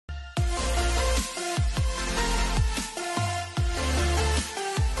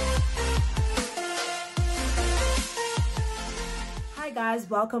guys,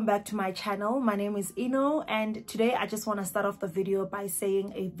 welcome back to my channel. My name is Ino, and today I just want to start off the video by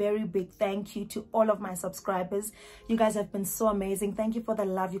saying a very big thank you to all of my subscribers. You guys have been so amazing. Thank you for the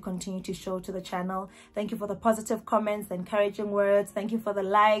love you continue to show to the channel. Thank you for the positive comments, the encouraging words. Thank you for the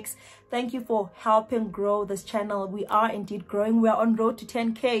likes. Thank you for helping grow this channel. We are indeed growing. We are on road to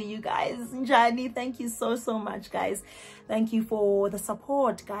 10K, you guys. Njani, thank you so much, guys. Thank you for the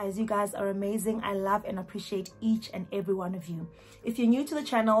support, guys. You guys are amazing. I love and appreciate each and every one of you. If you're new to the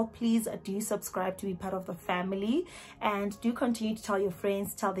channel, please do subscribe to be part of the family, and do continue to tell your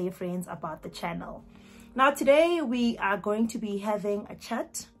friends, tell their friends about the channel. Now today we are going to be having a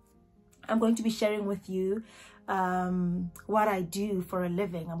chat. I'm going to be sharing with you what I do for a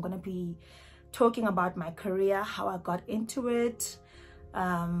living. I'm going to be talking about my career, how I got into it,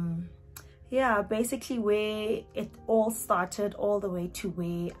 yeah, basically where it all started all the way to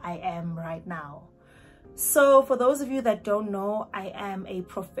where I am right now. So for those of you that don't know, I am a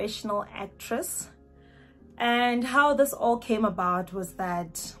professional actress, and how this all came about was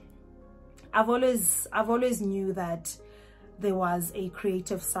that I've always knew that there was a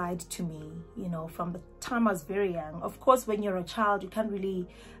creative side to me, you know, from the time I was very young. Of course, when you're a child, you can't really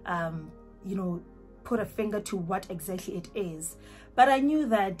you know, put a finger to what exactly it is, but I knew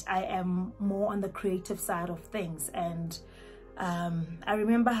that I am more on the creative side of things. And I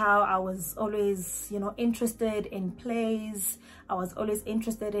remember how I was always, you know, interested in plays. I was always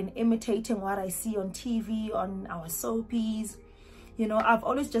interested in imitating what I see on TV, on our soapies. You know, I've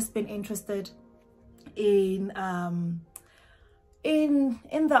always just been interested in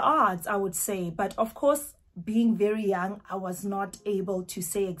the arts, I would say. But of course, being very young, I was not able to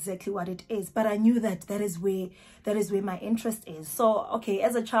say exactly what it is, but I knew that that is where my interest is. So okay,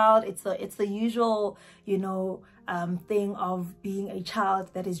 as a child, it's the usual, you know, thing of being a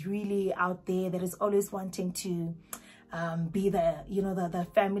child that is really out there, that is always wanting to be the, you know, the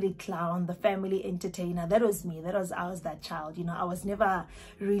family clown, the family entertainer. That was me. I was that child. You know, I was never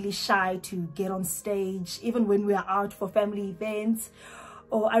really shy to get on stage, even when we are out for family events.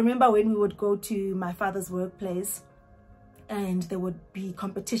 Or I remember when we would go to my father's workplace and there would be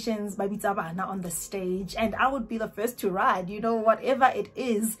competitions, Babitsabana on the stage, and I would be the first to ride, you know, whatever it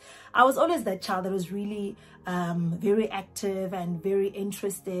is. I was always that child that was really very active and very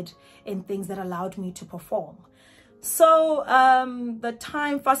interested in things that allowed me to perform. So the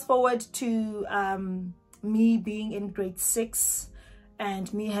time, fast forward to me being in grade 6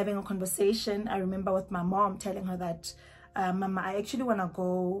 and me having a conversation, I remember with my mom telling her that, Mama, I actually want to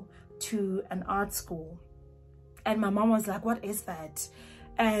go to an art school. And my mom was like, what is that?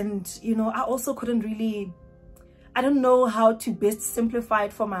 And, you know, I also couldn't really, I don't know how to best simplify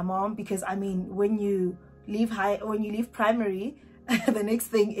it for my mom, because I mean, when you leave primary, the next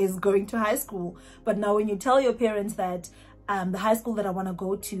thing is going to high school. But now when you tell your parents that the high school that I want to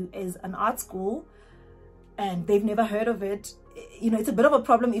go to is an art school and they've never heard of it, you know, it's a bit of a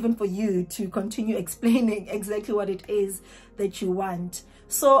problem even for you to continue explaining exactly what it is that you want.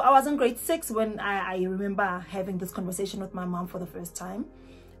 So I was in grade 6 when I remember having this conversation with my mom for the first time.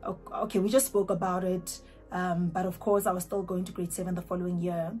 Okay, we just spoke about it, but of course I was still going to grade 7 the following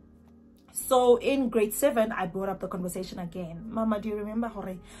year. So in grade 7, I brought up the conversation again. Mama, do you remember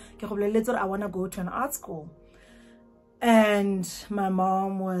I want to go to an art school? And my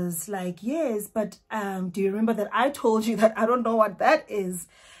mom was like, yes, but do you remember that I told you that I don't know what that is?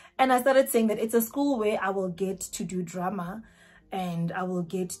 And I started saying that it's a school where I will get to do drama and I will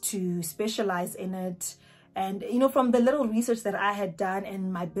get to specialize in it. And, you know, from the little research that I had done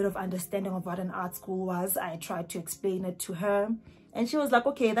and my bit of understanding of what an art school was, I tried to explain it to her. And she was like,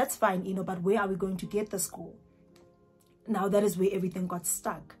 okay, that's fine, you know, but where are we going to get the school? Now that is where everything got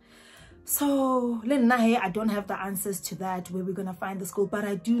stuck. So I don't have the answers to that, where we're going to find the school, but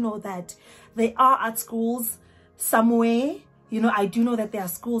I do know that there are art schools somewhere. You know, I do know that there are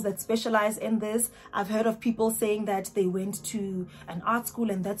schools that specialize in this. I've heard of people saying that they went to an art school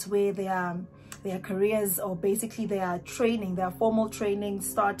and that's where their careers, or basically their training, their formal training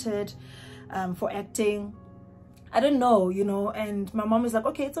started for acting. I don't know, you know. And my mom is like,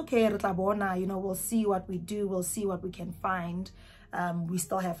 okay, it's okay, you know, we'll see what we do, we'll see what we can find. We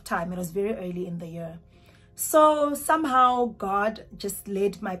still have time. It was very early in the year. So somehow God just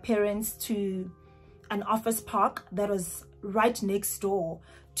led my parents to an office park that was right next door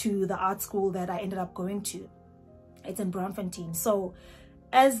to the art school that I ended up going to. It's in Braamfontein. So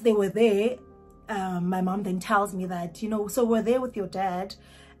as they were there, my mom then tells me that, you know, so we're there with your dad,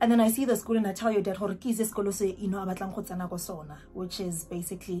 and then I see the school and I tell your dad, which is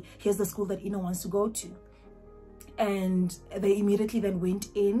basically, here's the school that Ino wants to go to. And they immediately then went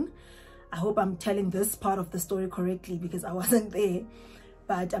in. I hope I'm telling this part of the story correctly because I wasn't there.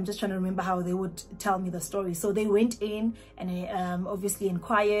 but I'm just trying to remember how they would tell me the story. So they went in and obviously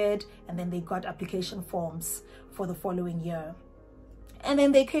inquired, and then they got application forms for the following year. And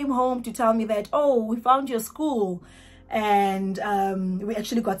then they came home to tell me that, oh, we found your school, and we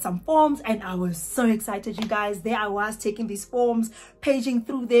actually got some forms. And I was so excited, you guys. There I was taking these forms, paging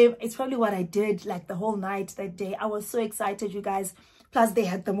through them. It's probably what I did like the whole night that day. I was so excited, you guys. Plus they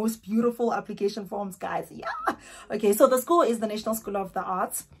had the most beautiful application forms, guys. Yeah. Okay, so the school is the National School of the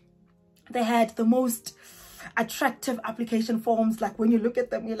Arts. They had the most attractive application forms. Like when you look at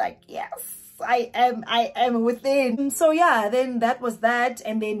them, you're like, yes, I am within. So yeah, then that was that.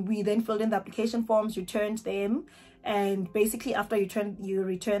 And then we then filled in the application forms, returned them. And basically after you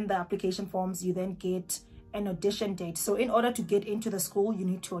return the application forms, you then get an audition date. So in order to get into the school, you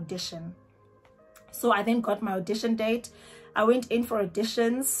need to audition. So I then got my audition date. I went in for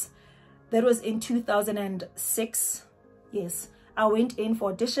auditions. That was in 2006. Yes, I went in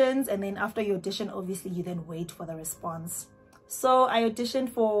for auditions, and then after you audition, obviously you then wait for the response. So I auditioned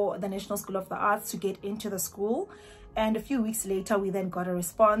for the National School of the Arts to get into the school, and a few weeks later we then got a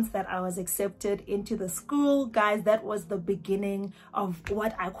response that I was accepted into the school. Guys, that was the beginning of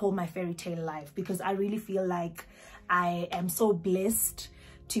what I call my fairy tale life, because I really feel like I am so blessed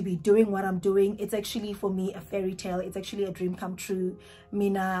to be doing what I'm doing. It's actually for me a fairy tale. It's actually a dream come true.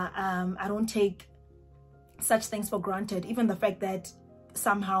 Mina, I don't take such things for granted. Even the fact that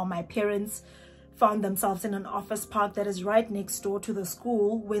somehow my parents found themselves in an office park that is right next door to the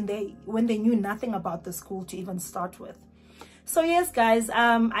school when they knew nothing about the school to even start with. So yes, guys,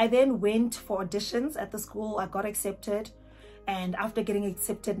 I then went for auditions at the school. I got accepted, and after getting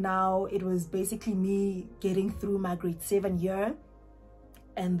accepted, now it was basically me getting through my grade 7 year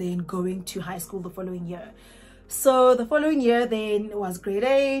and then going to high school the following year. So the following year then was grade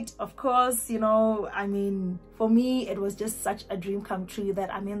 8. Of course, you know, I mean, for me it was just such a dream come true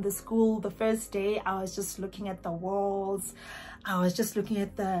that I'm in the school. The first day I was just looking at the walls, I was just looking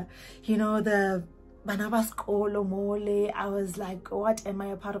at the, you know, the Banabas Mole. I was like, what am I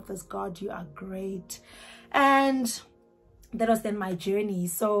a part of this? God, you are great. And that was then my journey.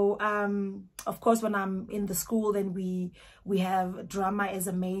 So of course, when I'm in the school, then we have drama as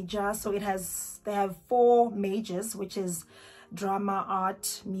a major. So they have 4 majors, which is drama,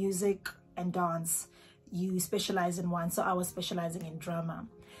 art, music, and dance. You specialize in one. So I was specializing in drama,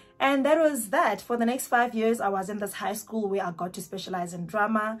 and that was that. For the next 5 years I was in this high school where I got to specialize in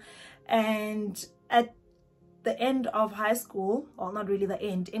drama. And at the end of high school, or not really the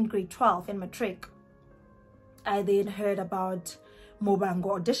end, in grade 12 in matric, I then heard about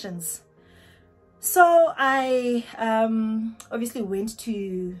Mobango auditions. So I obviously went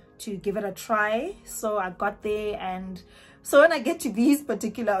to give it a try. So I got there, and so when I get to these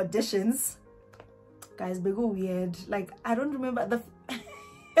particular auditions, guys, they go weird. Like, I don't remember the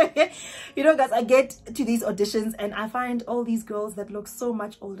you know, guys, I get to these auditions and I find all these girls that look so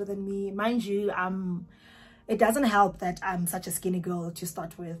much older than me. Mind you, it doesn't help that I'm such a skinny girl to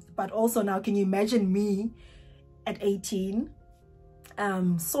start with, but also now, can you imagine me at 18,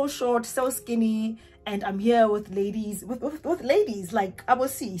 so short, so skinny, and I'm here with ladies, with ladies like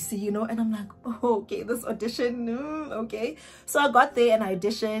Abosi, you know, and I'm like, oh, okay, this audition, okay. So I got there and I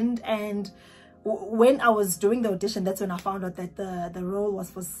auditioned, and when I was doing the audition, that's when I found out that the role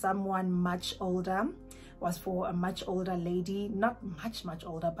was for someone much older, was for a much older lady, not much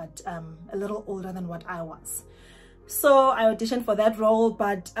older, but a little older than what I was. So I auditioned for that role,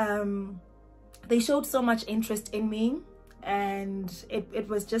 but they showed so much interest in me, and it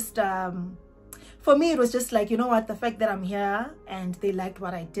was just for me, it was just like, you know what, the fact that I'm here and they liked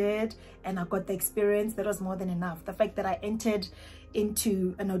what I did and I got the experience, that was more than enough. The fact that I entered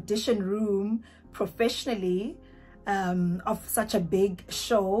into an audition room professionally of such a big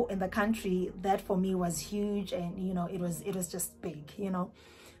show in the country, that for me was huge. And you know, it was just big, you know.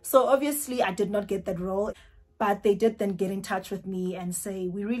 So obviously I did not get that role, but they did then get in touch with me and say,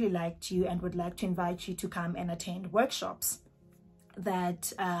 we really liked you and would like to invite you to come and attend workshops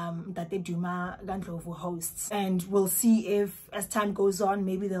that the Duma Gandlovu hosts, and we'll see if as time goes on,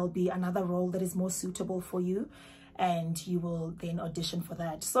 maybe there'll be another role that is more suitable for you, and you will then audition for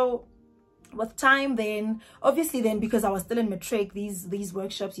that. So with time, then obviously, then because I was still in matric, these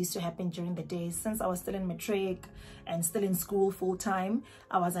workshops used to happen during the days. Since I was still in matric and still in school full time,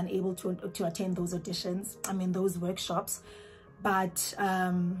 I was unable to attend those auditions, I mean those workshops. But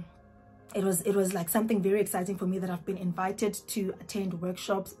it was like something very exciting for me that I've been invited to attend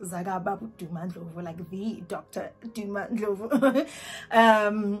workshops, Zagababu Duma Ndlovu, like the Dr. Duma Ndlovu.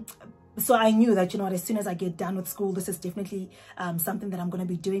 so I knew that, you know what, as soon as I get done with school, this is definitely something that I'm going to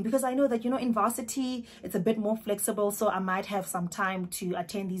be doing, because I know that, you know, in varsity, it's a bit more flexible. So I might have some time to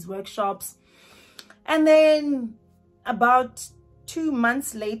attend these workshops. And then about 2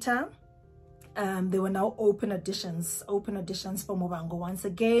 months later, there were now open auditions for Mobango once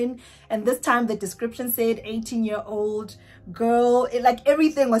again. And this time the description said 18-year-old girl. Like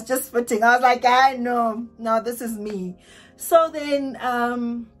everything was just fitting. I was like, no, this is me. So then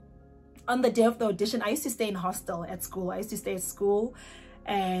on the day of the audition, I used to stay in hostel at school. I used to stay at school,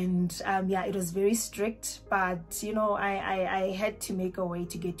 and yeah, it was very strict, but you know, I had to make a way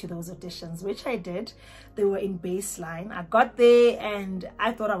to get to those auditions, which I did. They were in Baseline. I got there and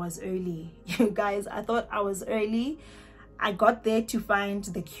I thought I was early. You guys, I thought I was early. I got there to find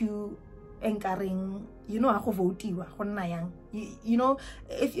the queue encaring, you know, you know,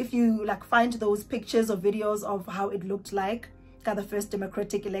 if you like find those pictures or videos of how it looked like the first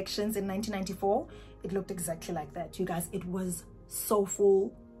democratic elections in 1994, it looked exactly like that, you guys. It was so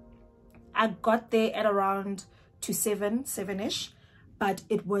full. I got there at around to 7-ish, but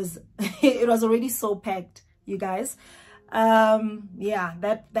it was it was already so packed, you guys. Yeah,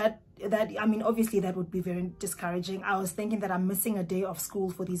 that I mean, obviously that would be very discouraging. I was thinking that I'm missing a day of school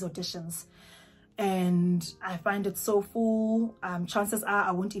for these auditions, and I find it so full. Chances are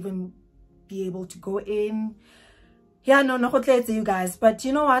I won't even be able to go in. Yeah, no, you guys. But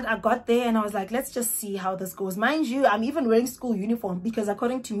you know what? I got there and I was like, let's just see how this goes. Mind you, I'm even wearing school uniform because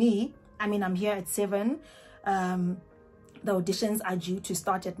according to me, I mean, I'm here at 7. The auditions are due to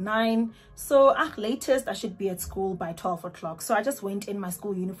start at 9. So latest, I should be at school by 12 o'clock. So I just went in my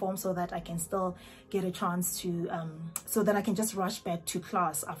school uniform so that I can still get a chance to, so that I can just rush back to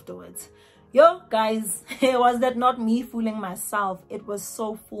class afterwards. Yo, guys, was that not me fooling myself? It was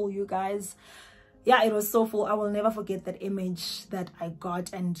so full, you guys. Yeah, it was so full. I will never forget that image that I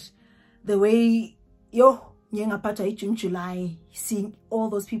got, and the way July, seeing all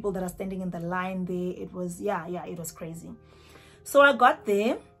those people that are standing in the line there. It was, yeah, it was crazy. So I got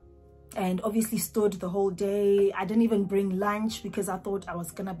there and obviously stood the whole day. I didn't even bring lunch because I thought I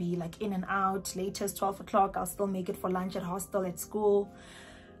was gonna be like in and out. Latest 12 o'clock, I'll still make it for lunch at hostel at school.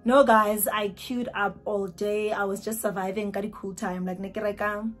 No, guys, I queued up all day. I was just surviving very cool time, like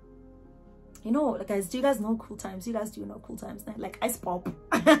Nekereka. You know, guys, do you guys know cool times? You guys do know cool times, like ice pop.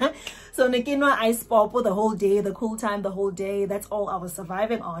 So Nekinwa ice pop for the whole day, the cool time the whole day. That's all I was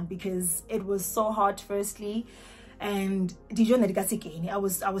surviving on because it was so hot firstly, and I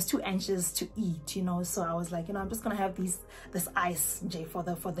was too anxious to eat, you know. So I was like, you know, I'm just gonna have this ice for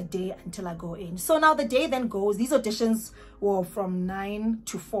the day until I go in. So now the day then goes. These auditions were from 9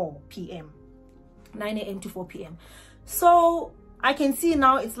 to 4 p.m. 9 a.m. to 4 p.m. So I can see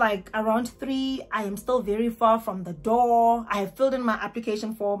now it's like around 3. I am still very far from the door. I have filled in my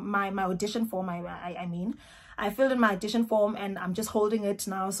application form, my audition form. I filled in my audition form and I'm just holding it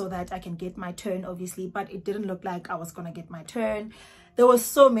now so that I can get my turn, obviously. But it didn't look like I was gonna get my turn. There were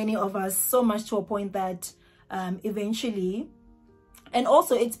so many of us, so much to a point that eventually, and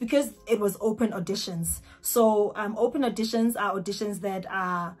also it's because it was open auditions. So open auditions are auditions that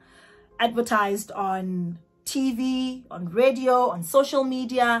are advertised on TV, on radio, on social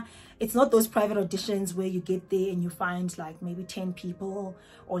media. It's not those private auditions where you get there and you find like maybe 10 people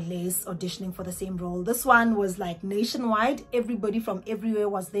or less auditioning for the same role. This one was like nationwide. Everybody from everywhere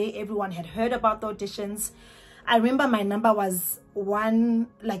was there. Everyone had heard about the auditions. I remember my number was very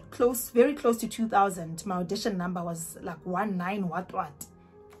close to 2,000. My audition number was like 19 what.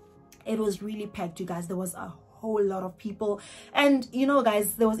 It was really packed, you guys. There was a whole lot of people, and you know,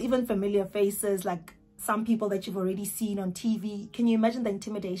 guys, there was even familiar faces, like some people that you've already seen on TV. Can you imagine the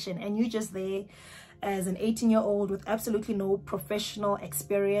intimidation? And you're just there as an 18-year-old with absolutely no professional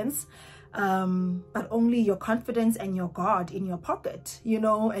experience, but only your confidence and your God in your pocket, you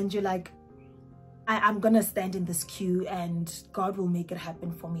know, and you're like, I'm gonna stand in this queue and God will make it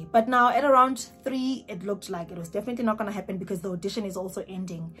happen for me. But now at around 3, it looked like it was definitely not gonna happen because the audition is also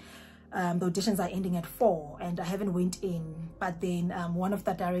ending. The auditions are ending at 4 and I haven't went in. But then one of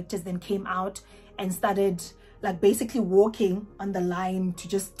the directors then came out and started like basically walking on the line to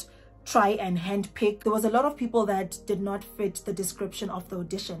just try and handpick. There was a lot of people that did not fit the description of the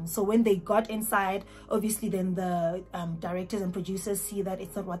audition. So when they got inside, obviously then the directors and producers see that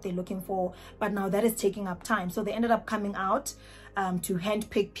it's not what they're looking for, but now that is taking up time. So they ended up coming out to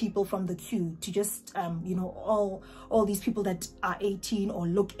handpick people from the queue, to just you know, all these people that are 18 or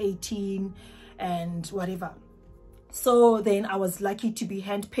look 18 and whatever. So then I was lucky to be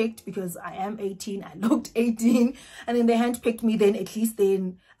handpicked because I am 18, I looked 18, and then they handpicked me. Then at least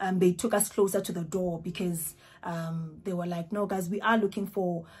then they took us closer to the door because they were like, no guys, we are looking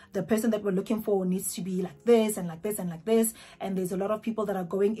for, the person that we're looking for needs to be like this and like this and like this, and there's a lot of people that are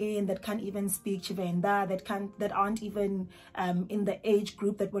going in that can't even speak Tshivenda, that aren't even in the age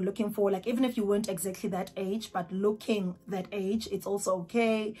group that we're looking for. Like, even if you weren't exactly that age but looking that age, it's also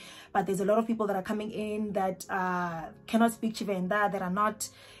okay. But there's a lot of people that are coming in that cannot speak Tshivenda, that are not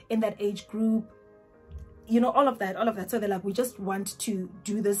in that age group, you know, all of that. So they're like, we just want to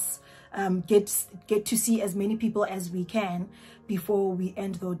do this, get to see as many people as we can before we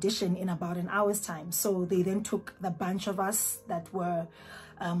end the audition in about an hour's time. So they then took the bunch of us that were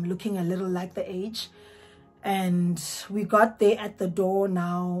looking a little like the age, and we got there at the door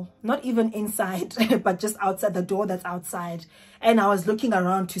now, not even inside but just outside the door that's outside. And I was looking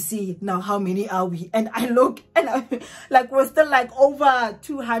around to see now how many are we, and I look and I like, we're still like over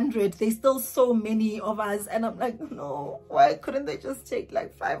 200. There's still so many of us, and I'm like, no, why couldn't they just take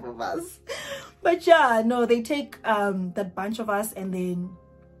like 5 of us? But yeah, no, they take that bunch of us, and then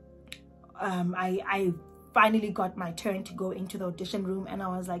I finally got my turn to go into the audition room. And I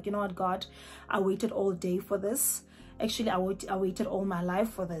was like, you know what, God, I waited all day for this. Actually, I waited all my life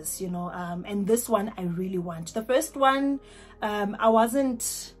for this, you know. And this one I really want. The first one, I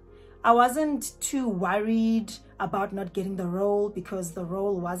wasn't too worried about not getting the role, because the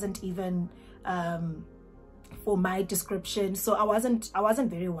role wasn't even for my description, so I wasn't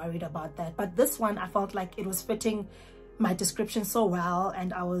very worried about that. But this one, I felt like it was fitting my description so well,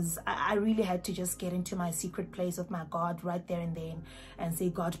 and I really had to just get into my secret place with my God right there and then and say,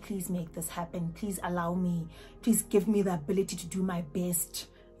 God, please make this happen. Please allow me, please give me the ability to do my best,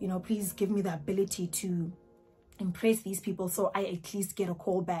 you know, please give me the ability to impress these people, so I at least get a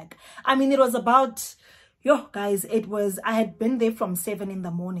call back. I mean, it was about, yo guys, I had been there from 7 in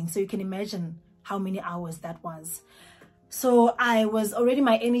the morning, so you can imagine how many hours that was. So I was already,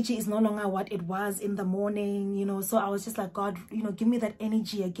 my energy is no longer what it was in the morning, you know. So I was just like, God, you know, give me that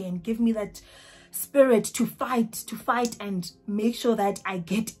energy again. Give me that spirit to fight and make sure that I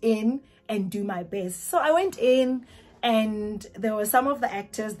get in and do my best. So I went in, and there were some of the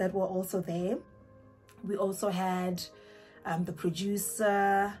actors that were also there. We also had the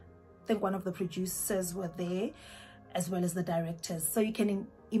producer, I think one of the producers were there, as well as the directors. So you can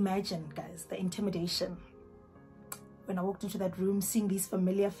imagine, guys, the intimidation. When I walked into that room, seeing these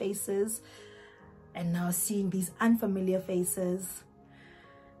familiar faces and now seeing these unfamiliar faces,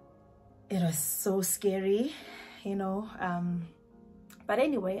 it was so scary, you know. But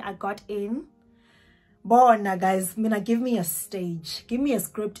anyway, I got in. Bona, guys, give me a stage, give me a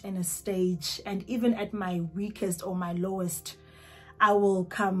script and a stage, and even at my weakest or my lowest, I will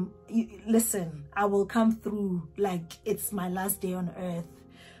come, listen, I will come through like it's my last day on earth.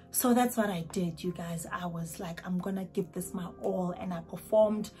 So that's what I did, you guys. I was like, I'm gonna give this my all, and I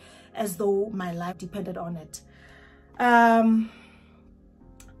performed as though my life depended on it. I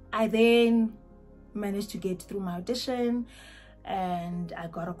then managed to get through my audition, and I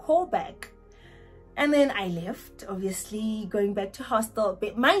got a call back. And then I left, obviously, going back to hostel.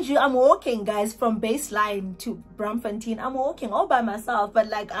 But mind you, I'm walking, guys, from Baseline to Braamfontein. I'm walking all by myself, but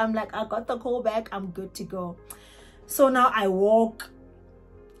like, I'm like, I got the call back, I'm good to go. So now I walk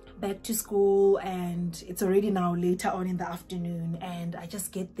back to school, and it's already now later on in the afternoon, and I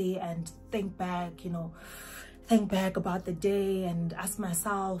just get there and think back, you know, think back about the day and ask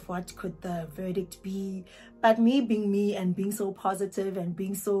myself, what could the verdict be? But me being me and being so positive and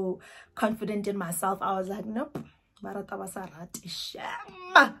being so confident in myself, I was like, nope, I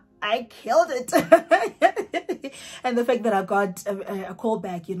killed it. And the fact that I got a call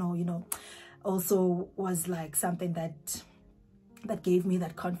back, you know, also was like something that gave me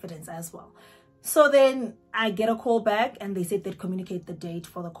that confidence as well. So then I get a call back, and they said they'd communicate the date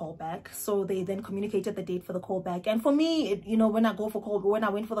for the call back. So they then communicated the date for the call back. And for me, you know, when I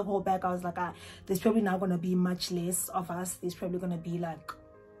went for the call back, I was like, there's probably not going to be much less of us. There's probably going to be like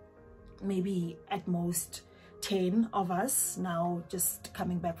maybe at most 10 of us now just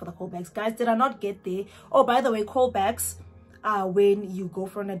coming back for the callbacks. Guys, did I not get there? Oh, by the way, callbacks are when you go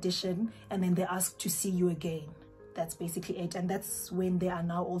for an audition and then they ask to see you again. That's basically it. And that's when they are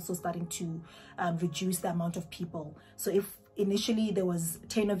now also starting to reduce the amount of people. So if initially there was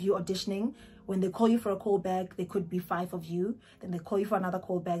 10 of you auditioning, when they call you for a callback, there could be 5 of you. Then they call you for another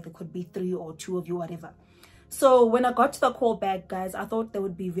callback, there could be 3 or 2 of you, whatever. So when I got to the callback, guys, I thought there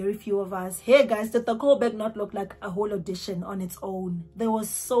would be very few of us. Hey guys, did the callback not look like a whole audition on its own? There was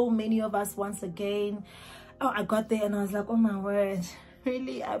so many of us once again. Oh, I got there and I was like, oh my word,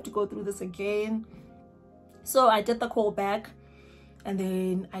 really? I have to go through this again? So I did the callback and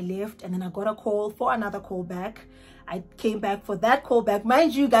then I left, and then I got a call for another callback. I came back for that callback.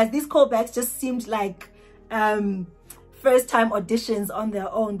 Mind you guys, these callbacks just seemed like first time auditions on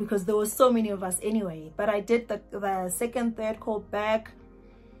their own, because there were so many of us anyway. But I did the second, third callback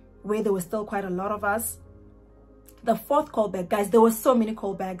where there was still quite a lot of us. The fourth callback, guys, there were so many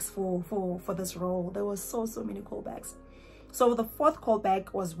callbacks for this role. There was so many callbacks. So the fourth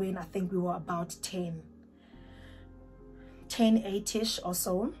callback was when I think we were about 8-ish or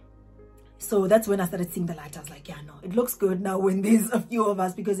so. So that's when I started seeing the light. I was like, yeah, no, it looks good now when there's a few of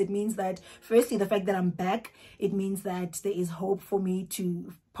us, because it means that, firstly, the fact that I'm back, it means that there is hope for me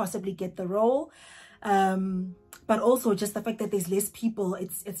to possibly get the role. But also just the fact that there's less people,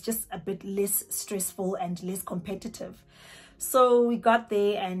 it's just a bit less stressful and less competitive. So we got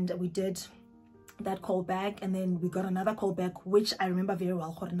there and we did that callback, and then we got another callback, which I remember very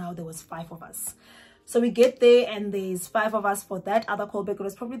well. Now there was 5 of us. So we get there and there's 5 of us for that other callback. It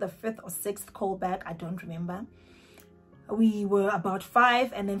was probably the 5th or 6th callback, I don't remember. We were about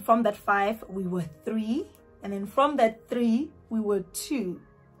 5, and then from that 5 we were 3, and then from that 3 we were 2.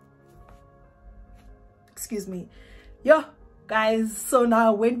 Excuse me. Yeah, guys, so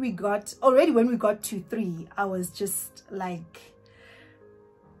now when we got to 3, I was just like,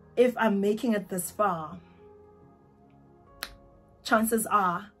 if I'm making it this far, chances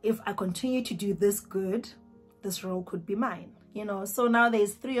are, if I continue to do this good, this role could be mine, you know. So now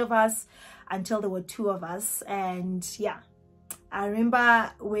there's 3 of us until there were 2 of us. And yeah, I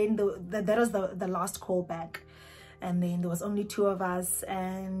remember when that was the last callback, and then there was only 2 of us,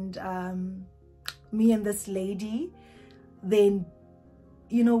 and me and this lady, then,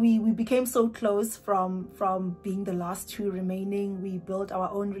 you know, we became so close from being the last 2 remaining. We built our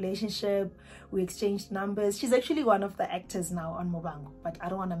own relationship. We exchanged numbers. She's actually one of the actors now on Mobango, but I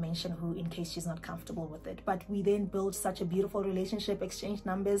don't want to mention who in case she's not comfortable with it. But we then built such a beautiful relationship, exchanged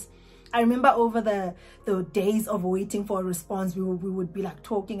numbers. I remember over the days of waiting for a response, we would be like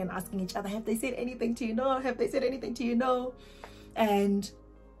talking and asking each other, have they said anything to you? No, have they said anything to you? No. And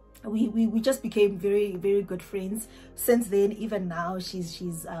we just became very, very good friends. Since then, even now,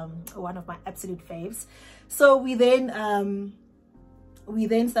 she's one of my absolute faves. So we then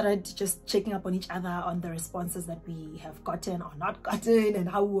started just checking up on each other on the responses that we have gotten or not gotten, and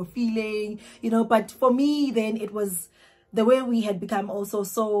how we were feeling, you know. But for me, then it was the way we had become also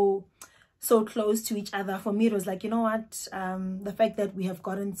so close to each other. For me, it was like, you know what, the fact that we have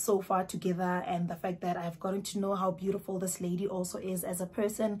gotten so far together, and the fact that I've gotten to know how beautiful this lady also is as a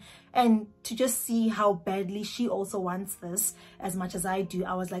person, and to just see how badly she also wants this as much as I do.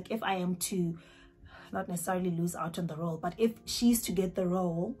 I was like, if I am to not necessarily lose out on the role, but if she's to get the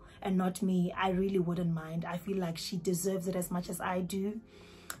role and not me, I really wouldn't mind. I feel like she deserves it as much as I do,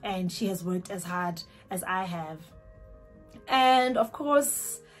 and she has worked as hard as I have. And of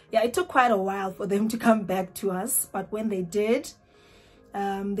course, yeah, it took quite a while for them to come back to us, but when they did,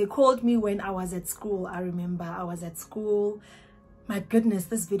 they called me when I was at school. I remember I was at school. My goodness,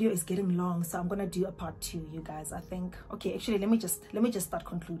 this video is getting long, so I'm gonna do a part 2, you guys. I think, okay, actually, let me just start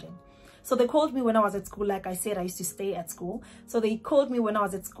concluding. So they called me when I was at school. Like I said, I used to stay at school. So they called me when I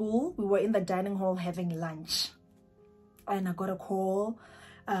was at school. We were in the dining hall having lunch, and I got a call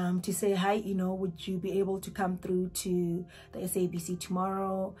to say, hi, you know, would you be able to come through to the SABC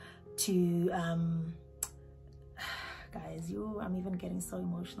tomorrow to guys, I'm even getting so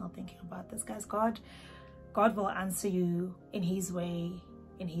emotional thinking about this, guys. God will answer you in his way,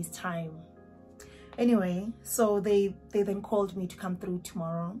 in his time. Anyway, so they then called me to come through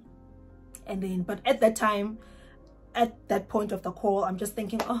tomorrow. And then, but at that time, at that point of the call, I'm just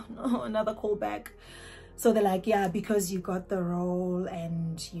thinking, oh no, another call back. So they're like, yeah, because you got the role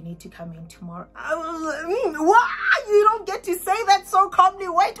and you need to come in tomorrow. I was like, what? You don't get to say that so calmly.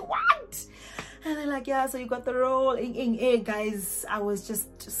 Wait, what? And they're like, yeah, so you got the role. Guys, I was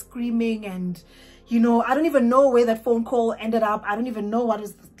just screaming, and you know, I don't even know where that phone call ended up. I don't even know what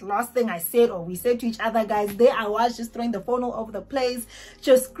was the last thing I said or we said to each other, guys. There I was, just throwing the phone all over the place,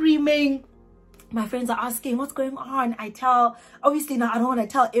 just screaming. My friends are asking, what's going on? I tell, obviously now I don't want to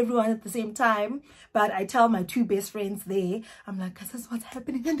tell everyone at the same time, but I tell my 2 best friends there. I'm like, this is what's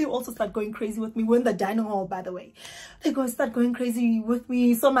happening. And they also start going crazy with me. We're in the dining hall, by the way. They start going crazy with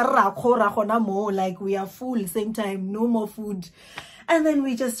me. So like we are full, same time, no more food. And then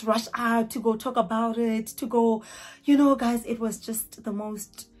we just rush out to go talk about it, to go, you know, guys, it was just the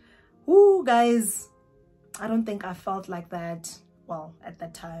most, guys, I don't think I felt like that. Well, at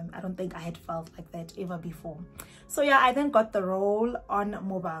that time, I don't think I had felt like that ever before. So yeah, I then got the role on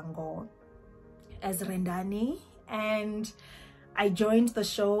Mobango as Rendani, and I joined the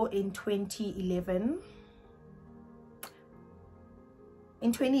show in 2011.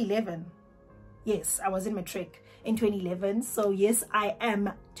 In 2011, yes, I was in matric in 2011. So yes, I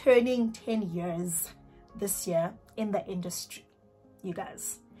am turning 10 years this year in the industry, you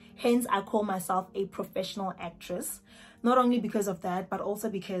guys. Hence, I call myself a professional actress, not only because of that, but also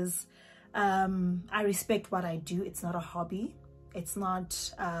because I respect what I do. It's not a hobby. It's not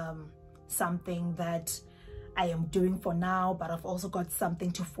something that I am doing for now, but I've also got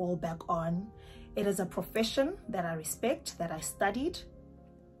something to fall back on. It is a profession that I respect, that I studied,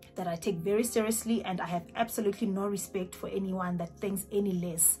 that I take very seriously, and I have absolutely no respect for anyone that thinks any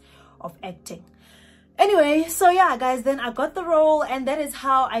less of acting. Anyway, so yeah guys, then I got the role, and that is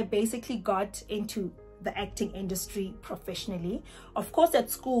how I basically got into the acting industry professionally. Of course, at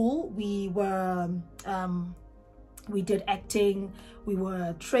school we were we did acting, we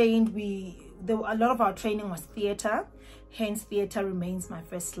were trained, a lot of our training was theater, hence theater remains my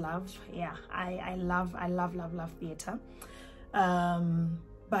first love. Yeah, I love theater.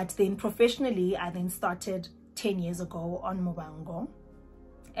 But then professionally, I then started 10 years ago on Muvhango,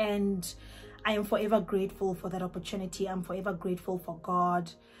 and I am forever grateful for that opportunity. I'm forever grateful for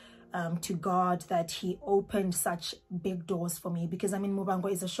God, to God, that he opened such big doors for me, because I mean,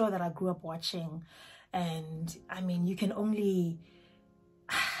 Muvhango is a show that I grew up watching, and I mean, you can only,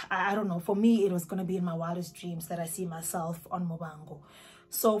 I don't know, for me it was going to be in my wildest dreams that I see myself on Muvhango.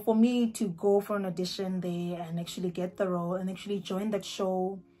 So for me to go for an audition there and actually get the role and actually join that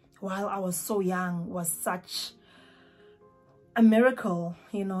show while I was so young was such a miracle.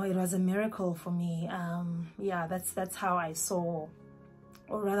 You know, it was a miracle for me. Yeah, that's how I saw,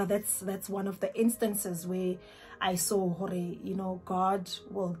 or rather that's one of the instances where I saw, you know, God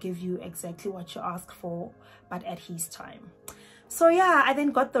will give you exactly what you ask for, but at his time. So yeah, I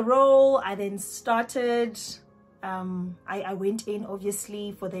then got the role. I then started, I went in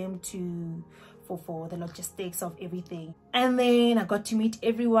obviously for them to, for the logistics of everything. And then I got to meet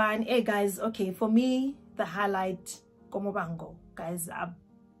everyone. Hey guys, okay, for me, the highlight, Muvhango, guys,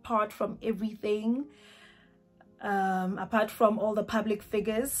 apart from everything, apart from all the public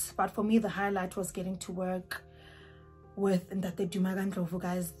figures, but for me, the highlight was getting to work with Ndate Dumeka Ndlovu,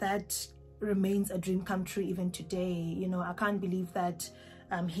 guys. That remains a dream come true even today. You know, I can't believe that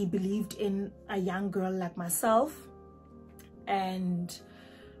he believed in a young girl like myself, and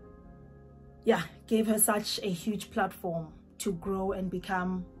yeah, gave her such a huge platform to grow and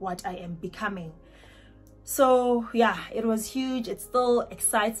become what I am becoming. So yeah, it was huge. It still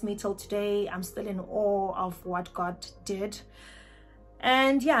excites me till today. I'm still in awe of what God did.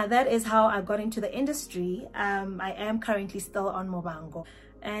 And yeah, that is how I got into the industry. I am currently still on Muvhango,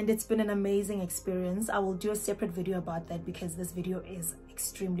 and it's been an amazing experience. I will do a separate video about that because this video is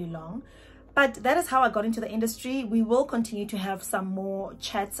extremely long. But that is how I got into the industry. We will continue to have some more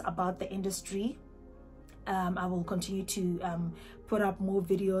chats about the industry. I will continue to put up more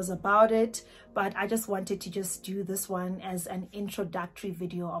videos about it, but I just wanted to just do this one as an introductory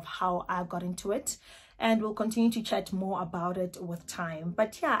video of how I got into it, and we'll continue to chat more about it with time.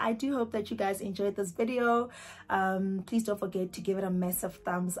 But yeah, I do hope that you guys enjoyed this video. Please don't forget to give it a massive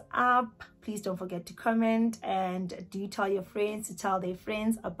thumbs up. Please don't forget to comment, and do tell your friends to tell their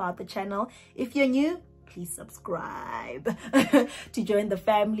friends about the channel. If you're new, please subscribe to join the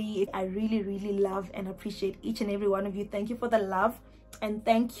family. I really love and appreciate each and every one of you. Thank you for the love, and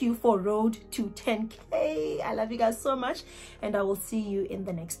thank you for road to 10K. I love you guys so much, and I will see you in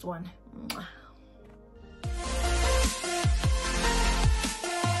the next one. Mwah.